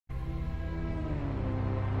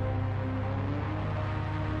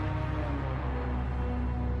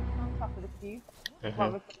You.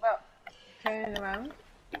 What was about? Turn around.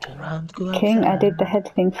 Turn around, go outside. King, I did the head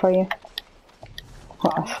thing for you.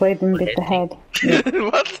 What, I slayed and did the head. Yeah.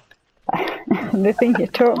 What? The thing you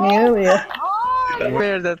taught me earlier.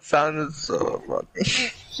 Where that sounded so funny.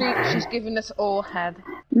 She's giving us all head.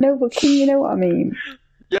 No, but King, you know what I mean.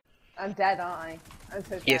 Yeah. I'm dead, aren't I? I'm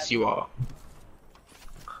so dead. Yes, you are.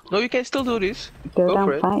 No, you can still do this. Go for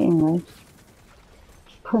down it. fighting, Liz.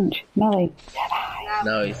 Punch, melee.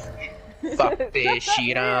 Nice. Fuck this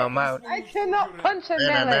shit, I'm out. I cannot punch a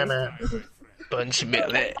Na, na, melee. na, na. Punch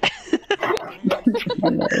melee.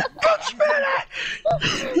 Melee. Punch melee!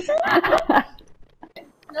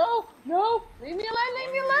 No, no, leave me alone,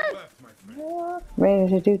 leave me alone. No. Ray,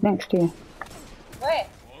 there's a dude next to you. Wait.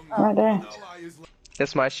 Right there.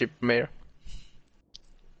 That's my ship, Mayor.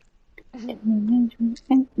 Whoa,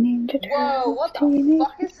 what the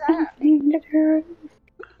fuck is that?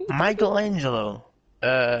 Michelangelo.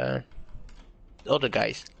 The other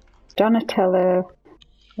guys. Donatello.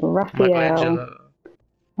 Raphael.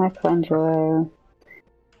 Michelangelo.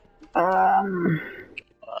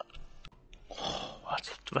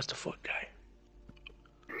 What's the fourth guy?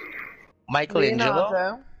 Michelangelo.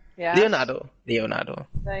 Leonardo. Yeah. Leonardo.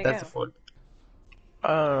 There you That's go. the fourth.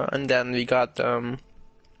 And then we got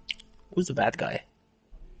who's the bad guy?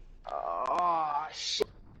 Oh shit.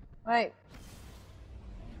 Wait.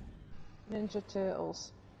 Ninja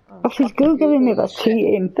Turtles. Oh, she's googling me. That's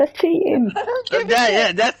cheating. That's cheating.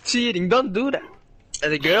 Yeah, that's cheating. Don't do that.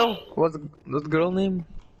 And the girl, what's the girl name?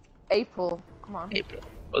 April. Come on. April.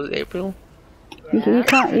 Was it April? You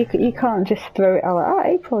can't just throw it out. Oh,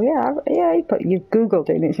 April. Yeah, April. You've googled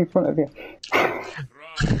it and it's in front of you.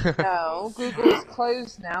 No, Google is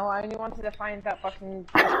closed now. I only wanted to find that fucking.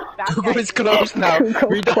 Google is closed now.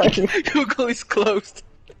 Google is closed.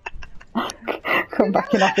 Come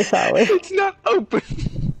back in office hours. It's not open.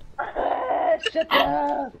 Shut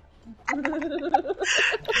up!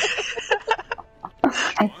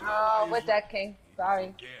 Oh, we're dead, King.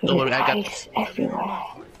 Sorry. Don't worry, I got. Ice everywhere.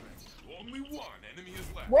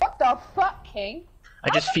 What the fuck, King? I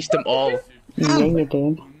just fished them all. Yeah, you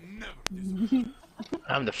did.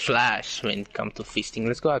 I'm the Flash when it comes to fisting.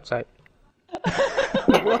 Let's go outside.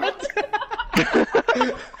 What?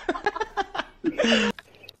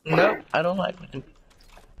 No, I don't like it.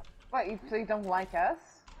 What, you really don't like us?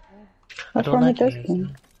 What's don't wrong like with this it.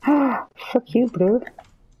 thing? Fuck you, bro.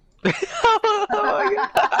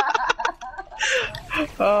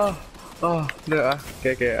 Oh, no,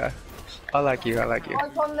 okay. I like you. I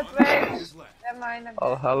was on the bridge. Never mind.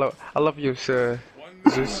 Oh, hello. I love you, sir.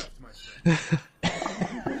 Zeus.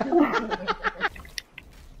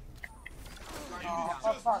 Oh,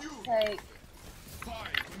 for fuck's sake.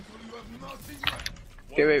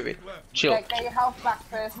 Okay, wait. Chill. Get your health back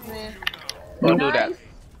first, man. Don't do that.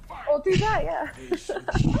 Or do that, yeah.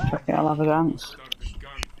 Okay, I'll have a dance.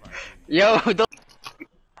 Yo, don't.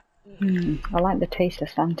 I like the taste of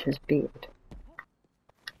Santa's beard.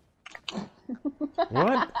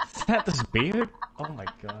 What? Santa's beard? Oh my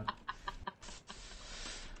god.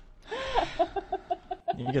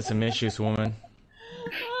 You get some issues, woman.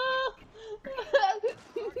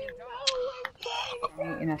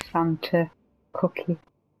 I'm eating a Santa cookie.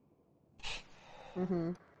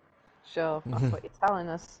 Sure, that's what you're telling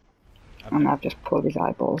us. And I've just pulled his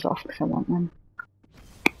eyeballs off because I want them.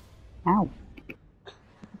 Ow.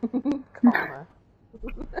 Karma.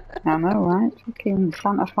 I know, right? Fucking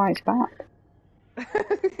Santa fights back.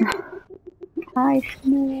 Hi,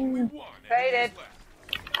 Snow. Faded.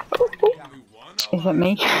 Is it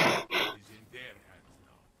me?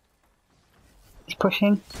 He's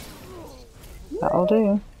pushing. That'll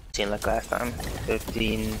do. Same like last time.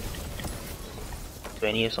 13,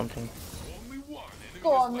 20 or something.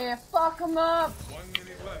 Go on, man. Fuck him up.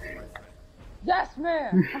 Yes,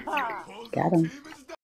 man. Got him.